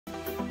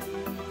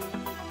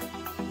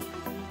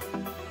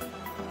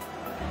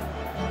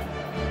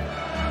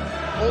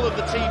all of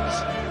the teams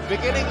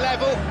beginning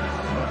level.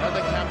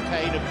 Another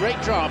campaign of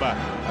great drama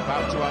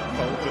about to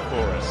unfold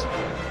before us.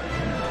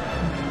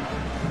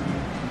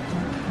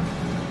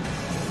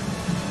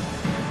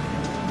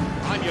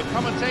 I'm your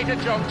commentator,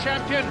 John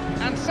Champion,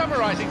 and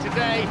summarising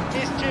today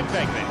is Jim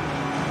Beglin.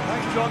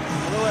 Thanks, John.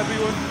 Hello,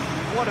 everyone.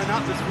 What an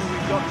atmosphere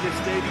we've got in this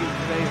stadium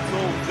today. It's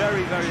all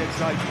very, very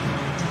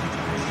exciting.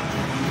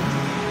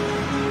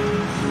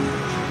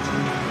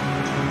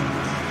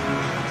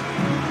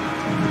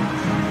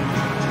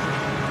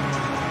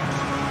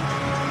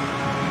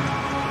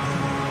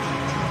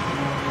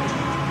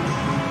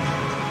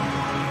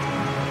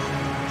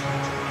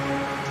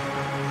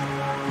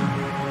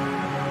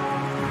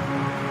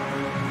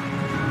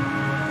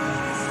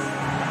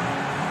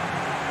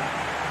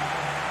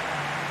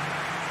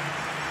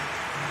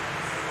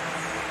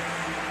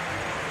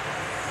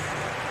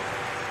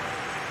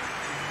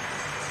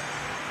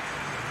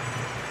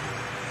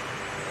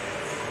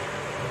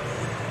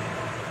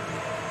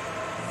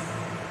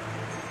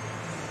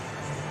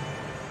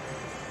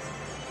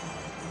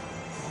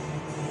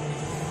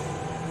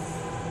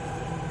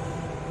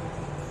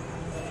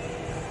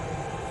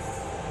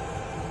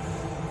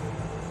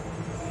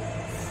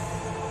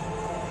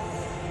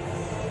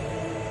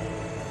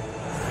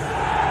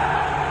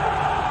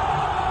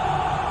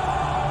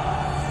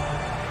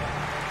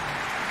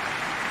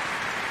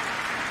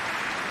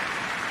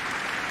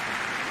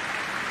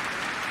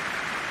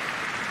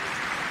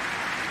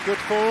 Good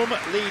form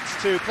leads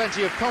to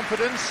plenty of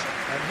confidence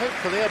and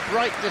hopefully a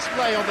bright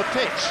display on the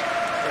pitch.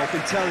 I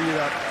can tell you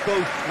that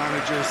both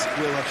managers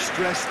will have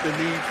stressed the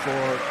need for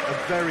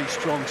a very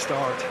strong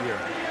start here.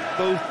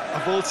 Both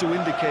have also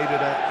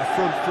indicated a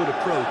front foot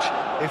approach.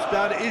 If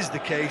that is the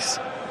case,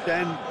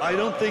 then I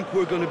don't think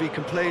we're going to be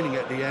complaining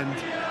at the end.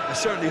 I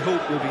certainly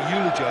hope we'll be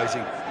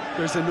eulogising.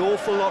 There's an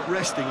awful lot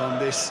resting on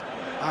this,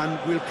 and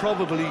we'll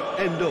probably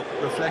end up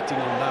reflecting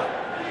on that.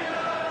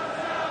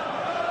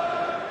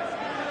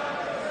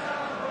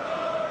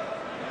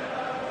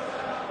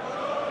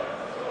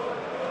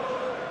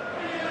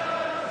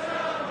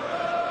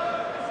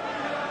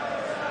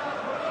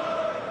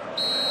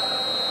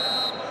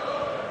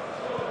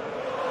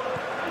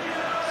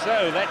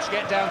 So let's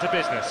get down to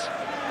business.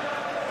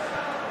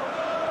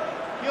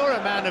 You're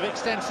a man of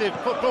extensive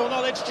football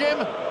knowledge,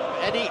 Jim.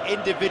 Any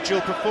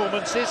individual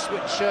performances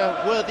which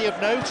are worthy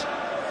of note?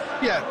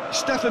 Yeah,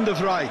 Stefan de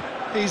Vrij.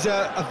 He's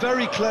a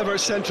very clever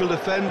central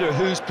defender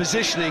whose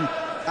positioning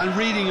and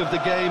reading of the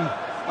game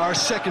are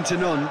second to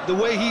none. The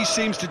way he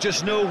seems to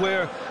just know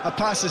where a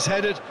pass is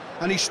headed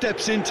and he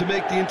steps in to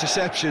make the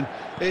interception,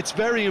 it's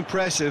very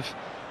impressive.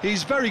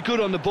 He's very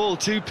good on the ball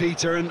too,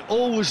 Peter, and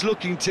always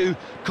looking to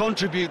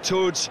contribute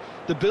towards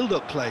the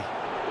build-up play.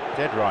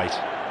 Dead right.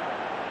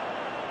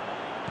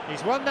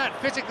 He's won that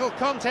physical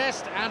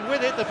contest, and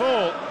with it the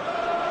ball.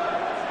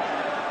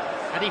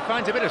 And he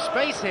finds a bit of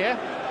space here.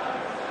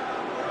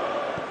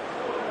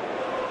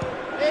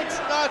 It's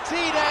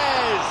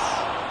Martinez!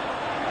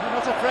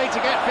 Not afraid to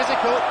get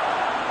physical.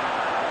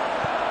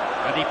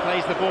 And he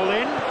plays the ball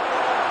in.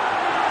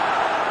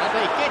 And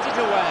they get it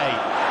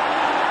away.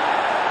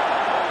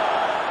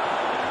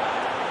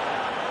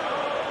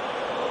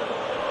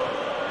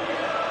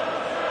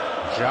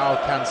 João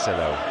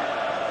Cancelo.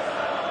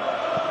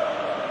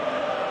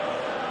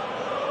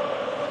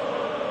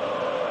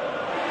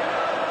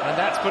 And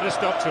that's put a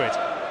stop to it.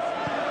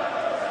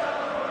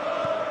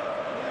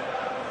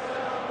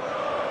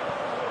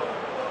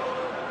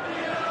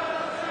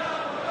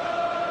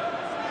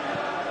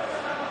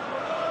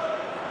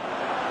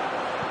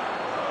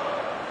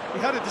 He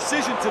had a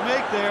decision to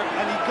make there,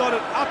 and he got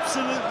it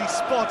absolutely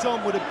spot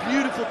on with a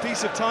beautiful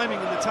piece of timing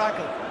in the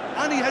tackle.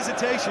 Any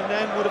hesitation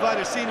then would have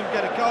either seen him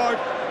get a card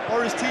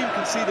or his team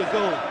concede a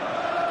goal.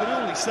 I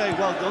can only say,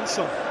 well done,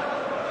 son.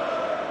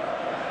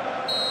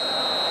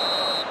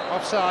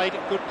 Offside,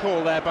 good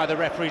call there by the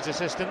referee's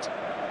assistant.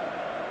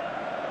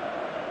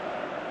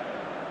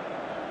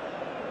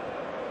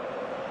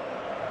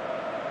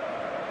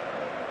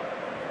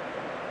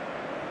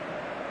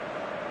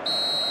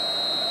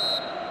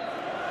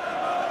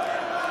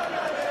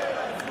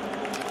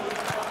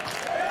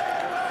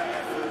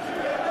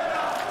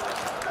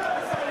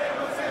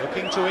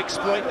 Looking to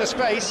exploit the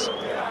space.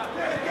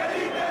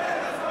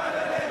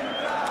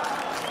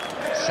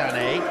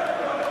 Sané.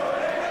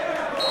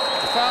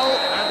 The foul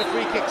and the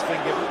free kick's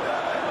been given.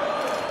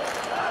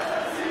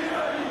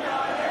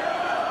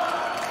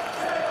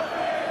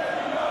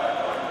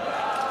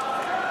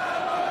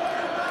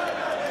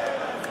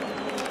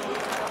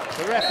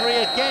 The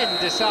referee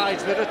again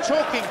decides that a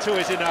talking to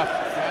is enough,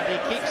 and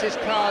he keeps his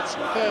cards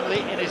firmly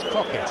in his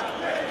pocket.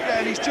 Yeah,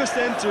 and he's just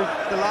entered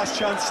the last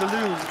chance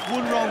saloon.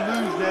 One wrong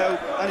move now,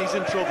 and he's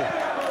in trouble.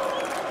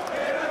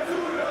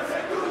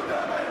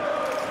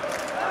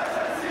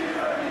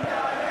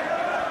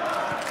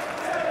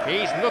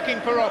 He's looking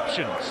for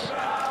options.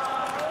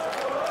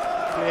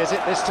 Clears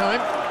it this time.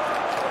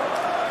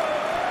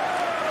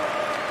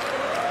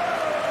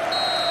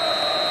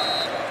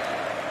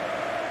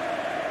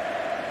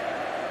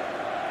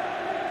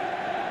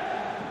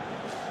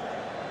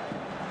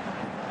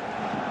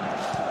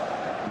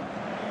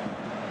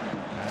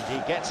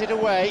 Gets it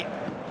away.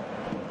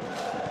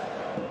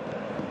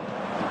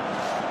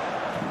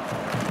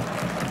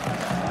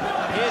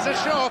 Here's a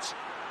shot.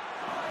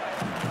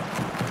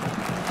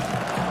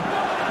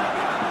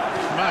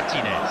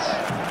 Martinez.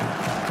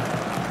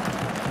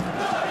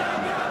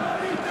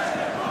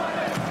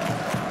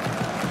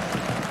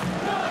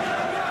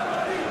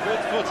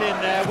 Good foot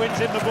in there, wins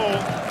in the ball.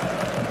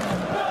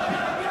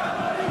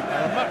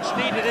 A much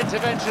needed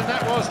intervention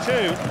that was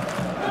too.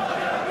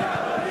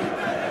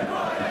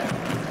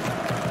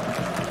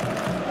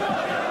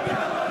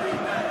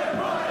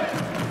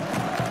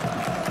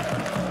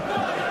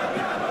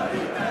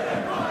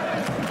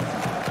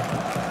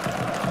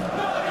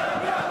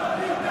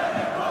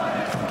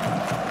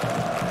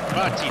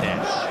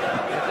 Martinez.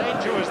 The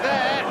danger was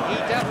there, he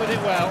dealt with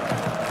it well.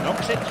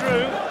 Knocks it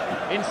through.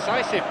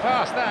 Incisive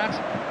pass that.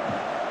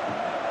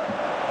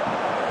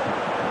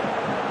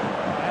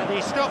 And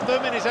he stopped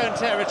them in his own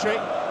territory.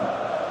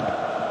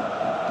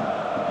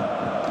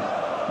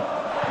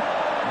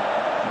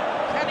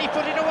 Can he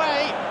put it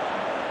away?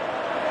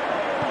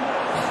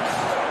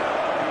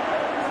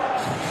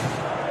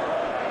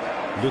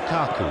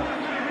 Lukaku.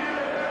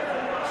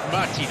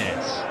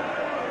 Martinez.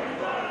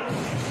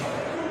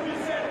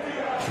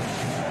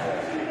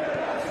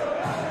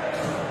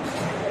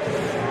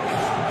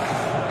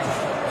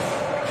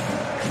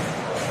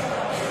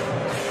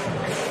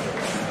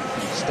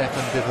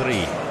 Stefan de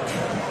Vries.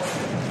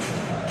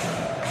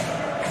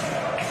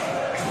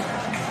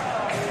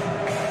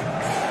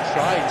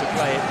 Tried to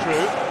play it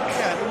through.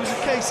 Yeah, it was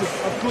a case of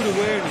good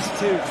awareness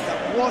too.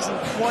 That wasn't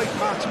quite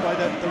matched by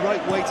the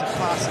right weight of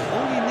passing.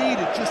 Only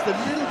needed just a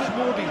little bit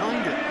more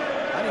behind it,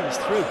 and he was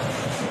through.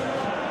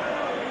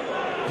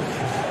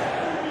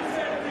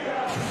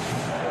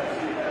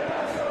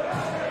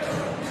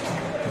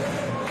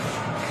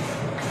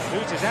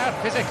 Boot is out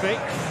physically.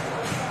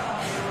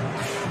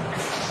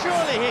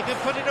 Surely he can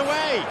put it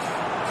away.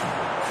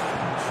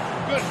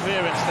 Good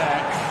clearance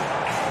there.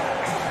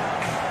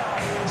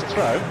 It's a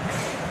throw.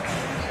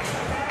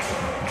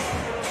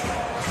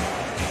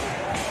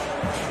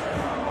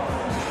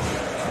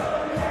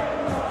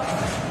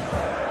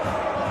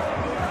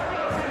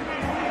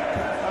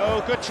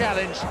 Oh, good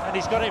challenge, and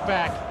he's got it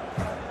back.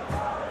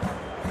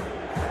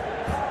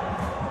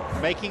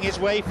 Making his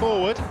way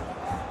forward.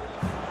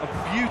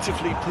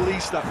 Beautifully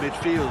policed that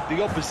midfield.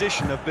 The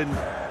opposition have been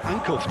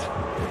handcuffed.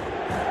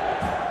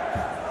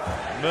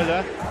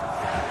 Müller.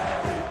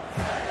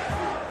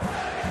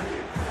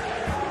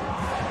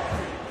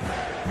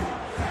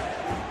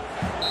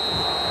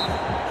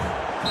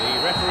 The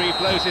referee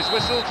blows his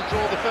whistle to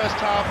draw the first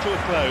half to a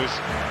close.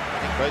 I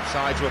think both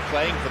sides were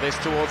playing for this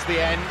towards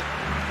the end.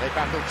 They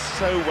battled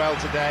so well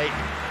today.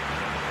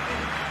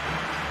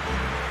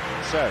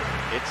 So,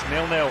 it's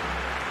 0-0.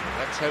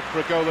 Let's hope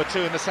for a goal or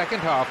two in the second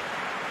half.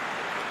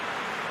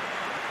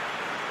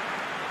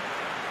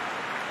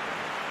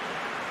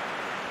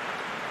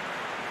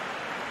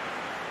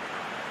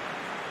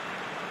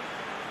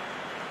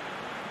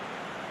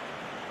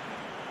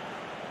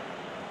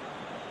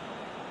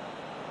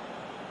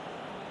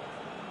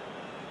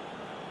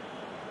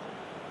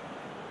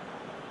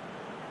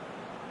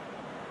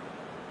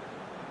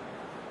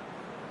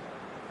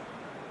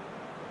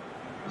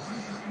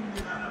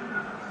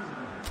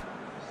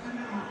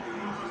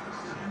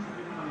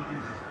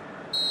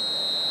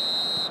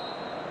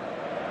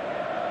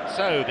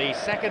 So the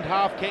second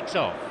half kicks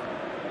off.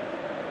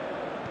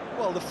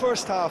 Well, the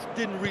first half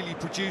didn't really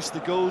produce the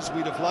goals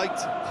we'd have liked.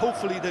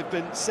 Hopefully they've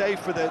been saved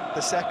for the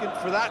second.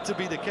 For that to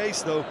be the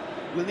case, though,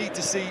 we'll need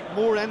to see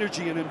more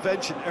energy and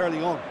invention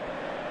early on.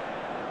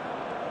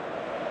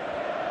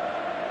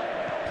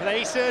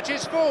 Play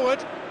surges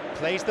forward,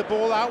 plays the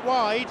ball out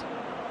wide,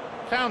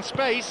 found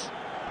space,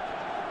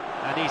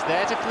 and he's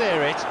there to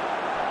clear it.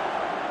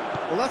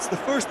 Well, that's the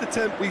first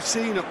attempt we've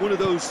seen at one of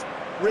those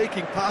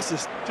raking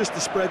passes just to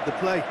spread the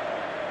play.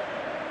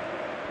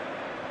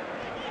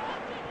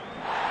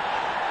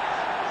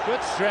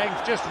 Good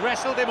strength, just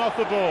wrestled him off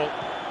the ball.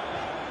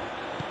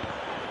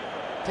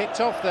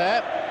 Picked off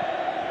there.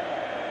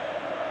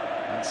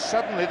 And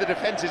suddenly the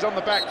defence is on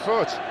the back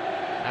foot.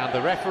 And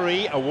the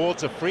referee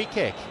awards a free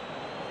kick.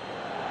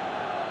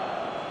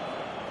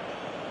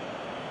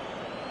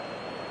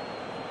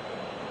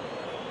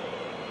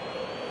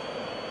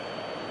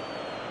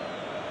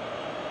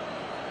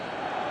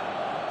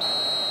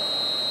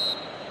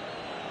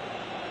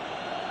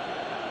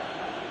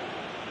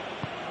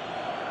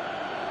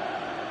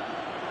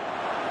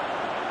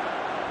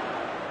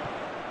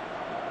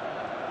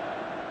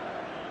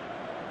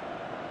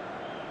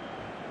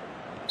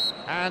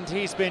 And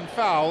he's been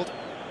fouled.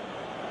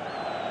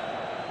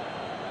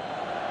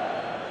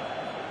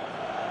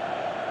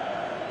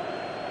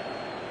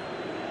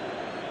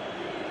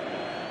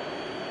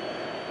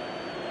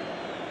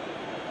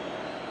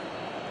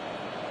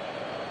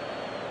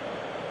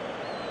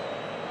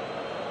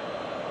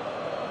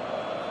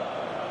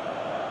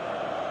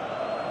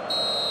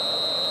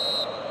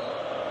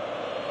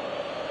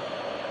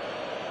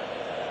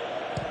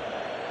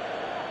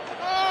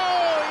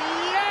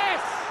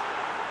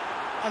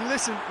 And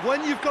listen,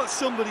 when you've got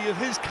somebody of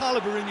his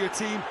calibre in your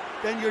team,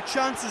 then your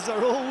chances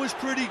are always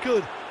pretty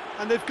good.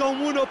 And they've gone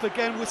one up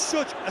again with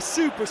such a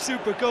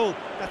super goal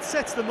that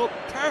sets them up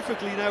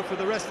perfectly now for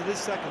the rest of this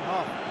second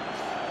half.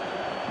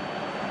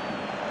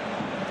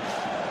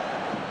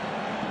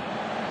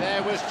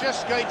 There was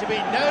just going to be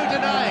no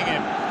denying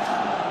him.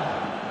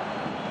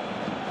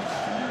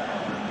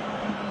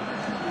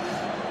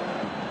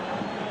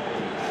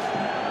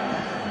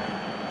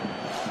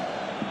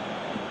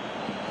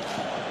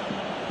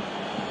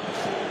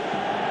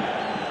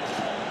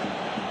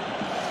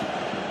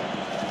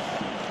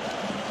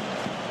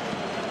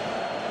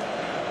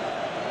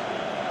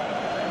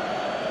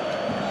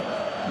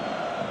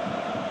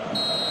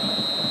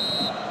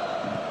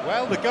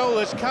 Well, the goal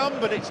has come,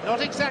 but it's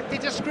not exactly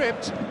to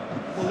script.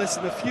 Well,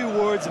 listen, a few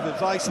words of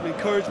advice and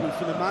encouragement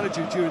from the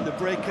manager during the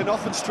break can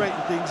often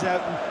straighten things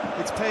out,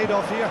 and it's paid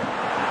off here.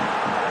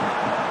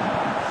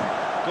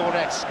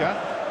 Goretzka.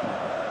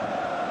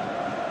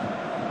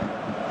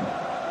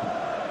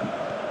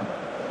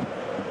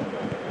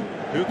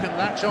 Who can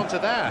latch onto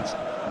that?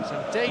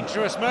 Some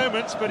dangerous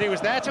moments, but he was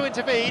there to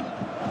intervene.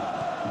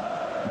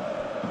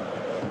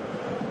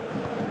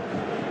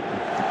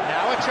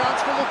 Now a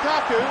chance for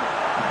Lukaku.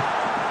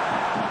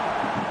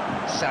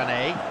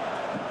 Sané.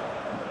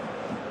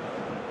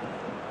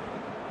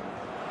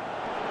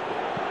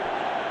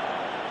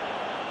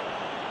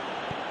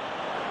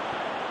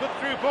 Good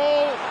through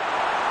ball.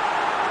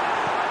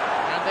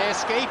 And they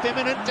escape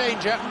imminent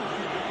danger.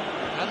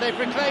 And they've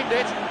reclaimed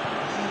it.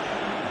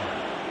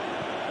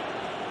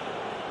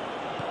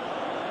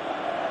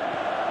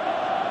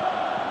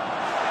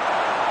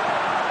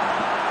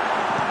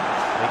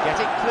 They get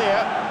it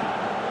clear.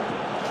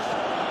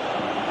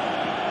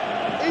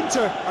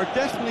 Inter are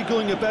definitely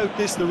going about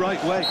this the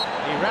right way.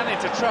 He ran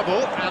into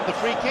trouble and the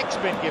free kick's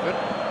been given.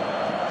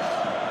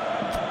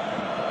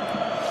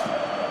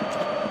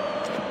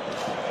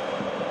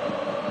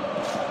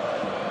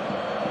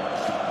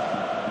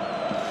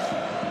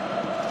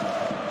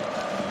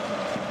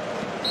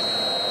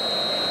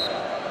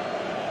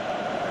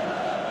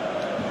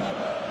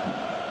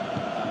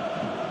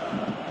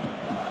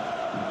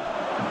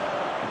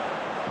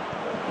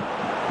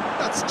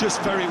 That's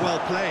just very well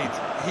played.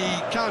 He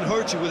can't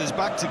hurt you with his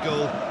back to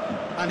goal,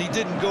 and he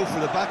didn't go for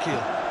the back heel.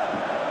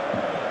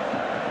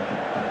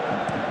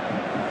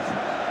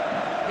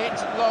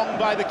 Hit long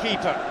by the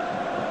keeper.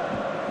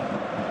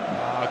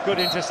 Good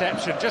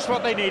interception, just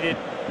what they needed.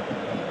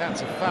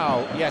 That's a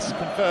foul, yes,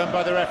 confirmed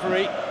by the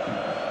referee.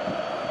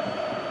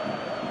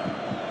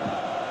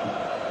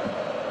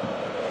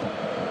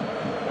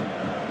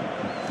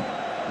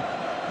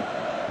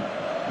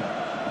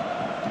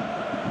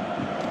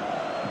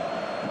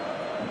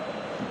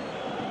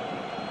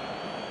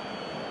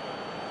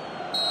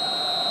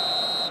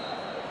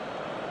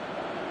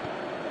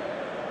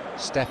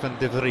 Stefan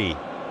de Vries.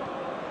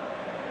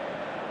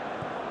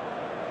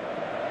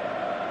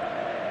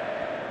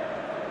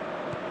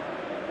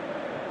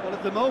 Well,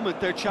 at the moment,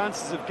 their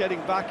chances of getting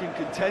back in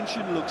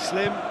contention look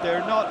slim.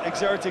 They're not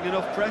exerting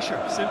enough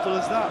pressure. Simple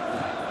as that.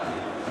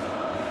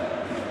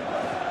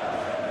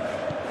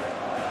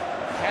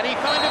 Can he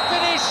find a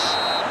finish?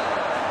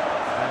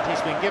 And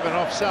he's been given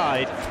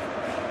offside.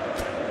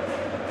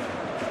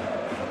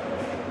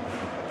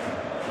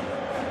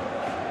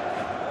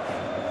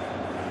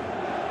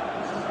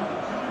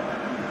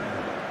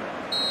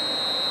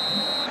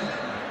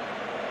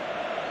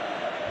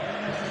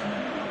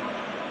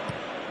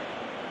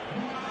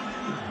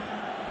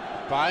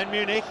 Bayern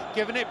Munich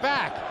giving it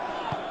back.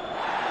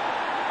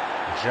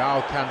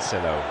 João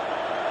Cancelo.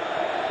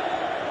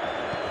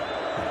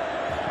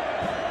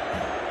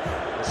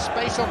 The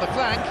space on the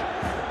flank.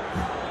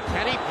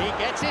 Can he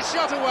gets his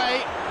shot away.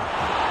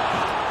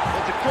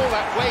 But to call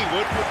that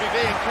wayward would be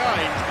being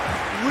kind.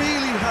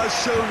 Really has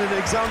shown an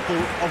example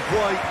of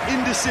why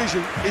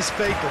indecision is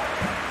fatal.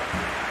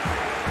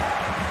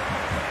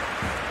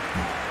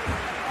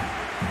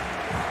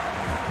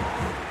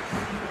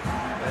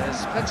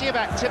 Plenty of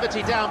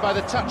activity down by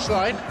the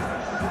touchline.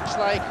 Looks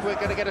like we're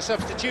going to get a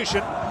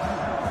substitution.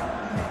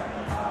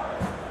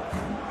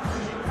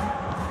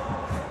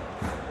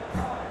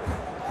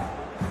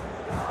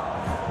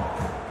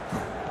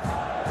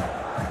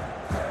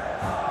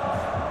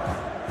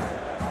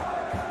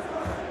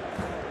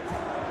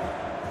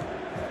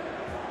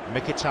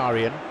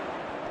 Mkhitaryan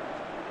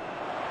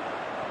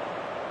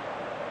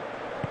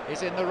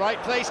is in the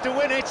right place to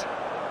win it.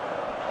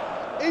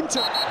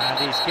 Inter.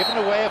 And he's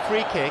given away a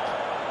free kick.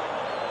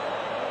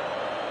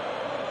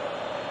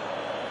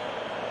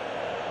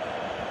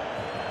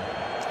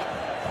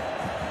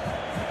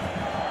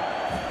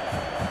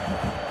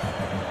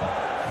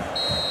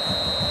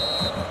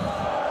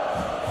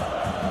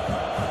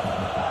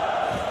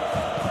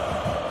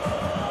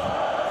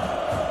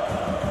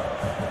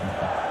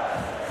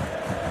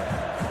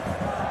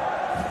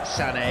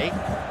 Sané.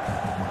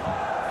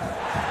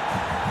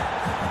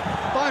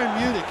 Bayern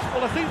Munich,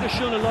 well, I think they're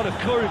showing a lot of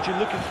courage in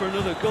looking for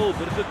another goal,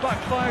 but if it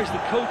backfires, the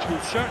coach will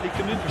certainly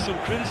come in for some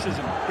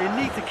criticism. They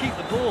need to keep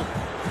the ball.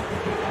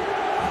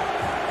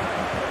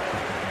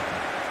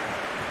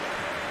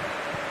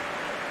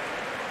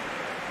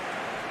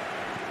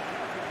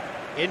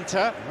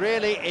 Inter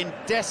really in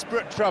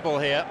desperate trouble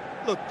here.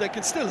 Look, they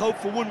can still hope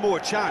for one more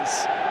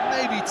chance,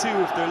 maybe two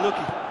if they're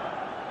lucky.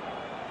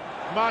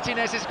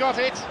 Martinez has got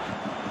it.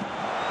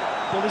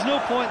 Well, there's no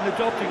point in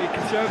adopting a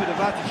conservative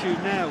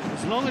attitude now.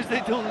 As long as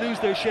they don't lose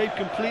their shape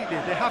completely,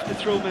 they have to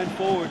throw men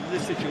forward in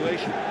this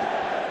situation.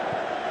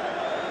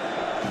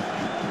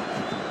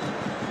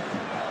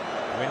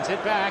 Wins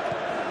it back.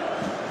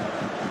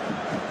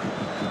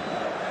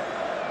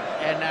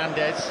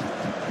 Hernandez.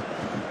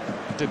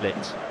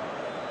 Dublit.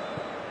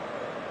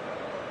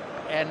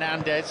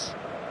 Hernandez.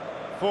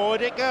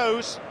 Forward it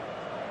goes.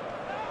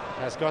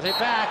 Has got it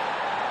back.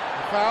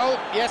 Foul.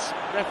 Yes,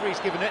 referee's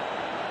given it.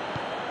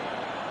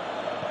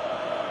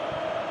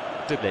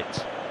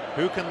 Dublit.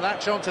 Who can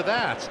latch onto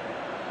that?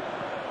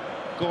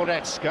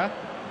 Goretzka.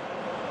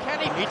 Can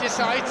he? He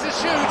decides to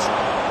shoot.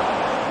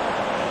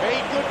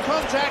 Made good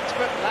contact,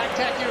 but lacked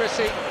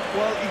accuracy.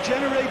 Well, he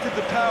generated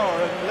the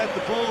power and let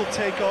the ball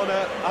take on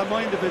a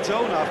mind of its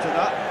own after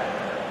that.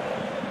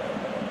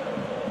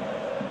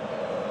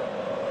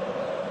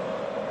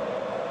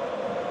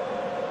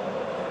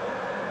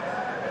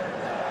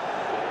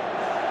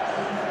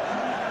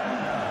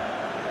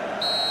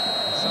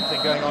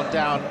 Something going on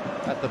down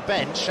at the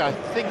bench. I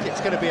think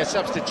it's going to be a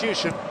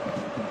substitution.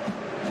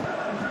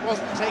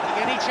 Wasn't taking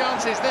any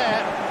chances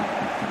there.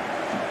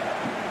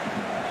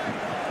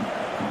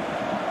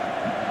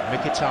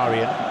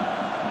 Mkhitaryan.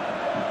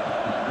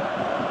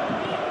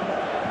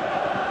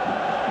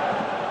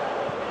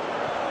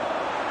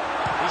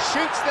 He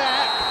shoots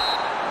there,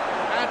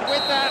 and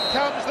with that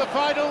comes the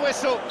final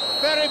whistle.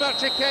 Very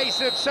much a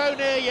case of so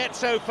near yet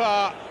so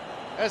far,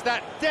 as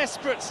that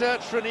desperate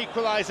search for an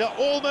equaliser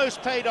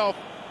almost paid off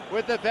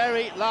with the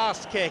very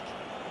last kick,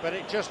 but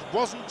it just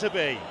wasn't to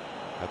be.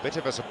 A bit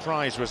of a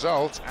surprise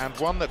result, and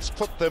one that's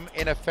put them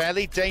in a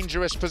fairly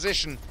dangerous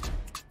position.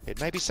 It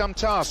may be some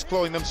task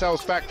clawing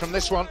themselves back from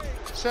this one.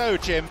 So,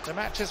 Jim, the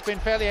match has been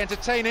fairly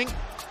entertaining.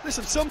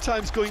 Listen,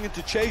 sometimes going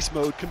into chase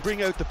mode can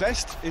bring out the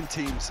best in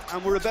teams,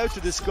 and we're about to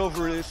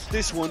discover if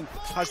this one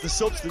has the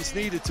substance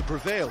needed to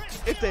prevail.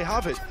 If they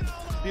have it,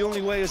 the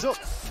only way is up.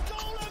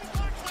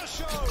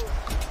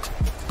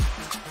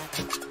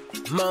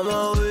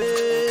 Mama,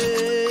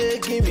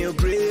 give me a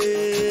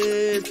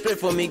break, pray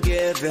for me,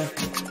 get there.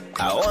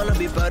 I wanna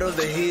be part of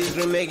the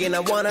history making, I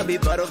wanna be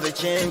part of the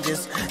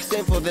changes,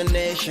 same for the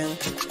nation.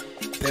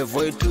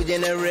 Pave to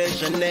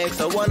generation next,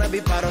 I wanna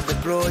be part of the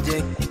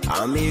project.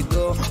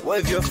 Amigo,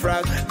 wave your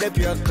flag, dip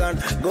your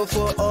gun, go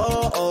for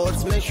all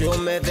odds, make sure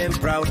make them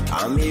proud.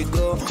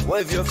 Amigo,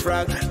 wave your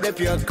flag, dip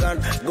your gun,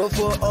 go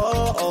for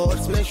all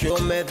odds, make sure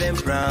make them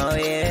proud,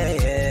 yeah,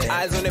 yeah.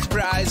 Eyes on the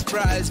prize,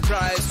 prize,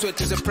 prize, sweat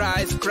is a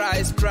prize,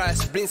 prize,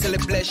 prize. Bring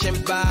celebration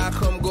back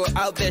home, go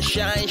out there,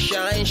 shine,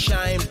 shine,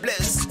 shine,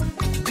 bless,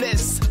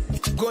 bless.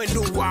 Going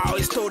to wow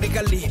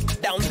historically,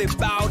 down the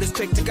bow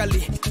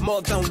spectacally,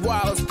 more than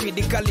wow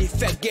speedically,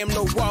 fair game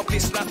no wow,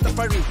 please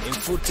Rastafari. In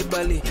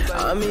football,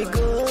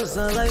 amigos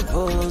are like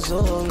us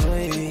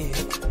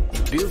always.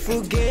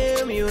 Beautiful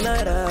game,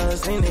 unite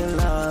us in a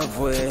love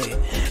way.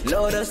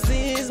 Lord, us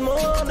is more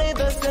than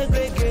the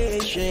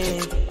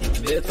segregation.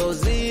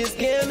 Because this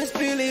game is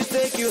really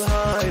take you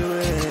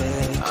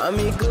highway.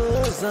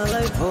 Amigos are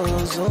like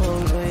us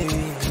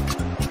always.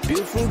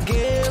 Beautiful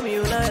game,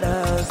 unite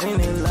us in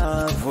a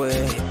love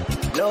way.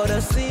 Lord,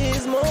 us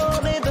is more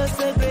than the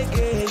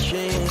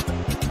segregation.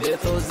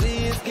 Because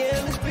this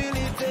game is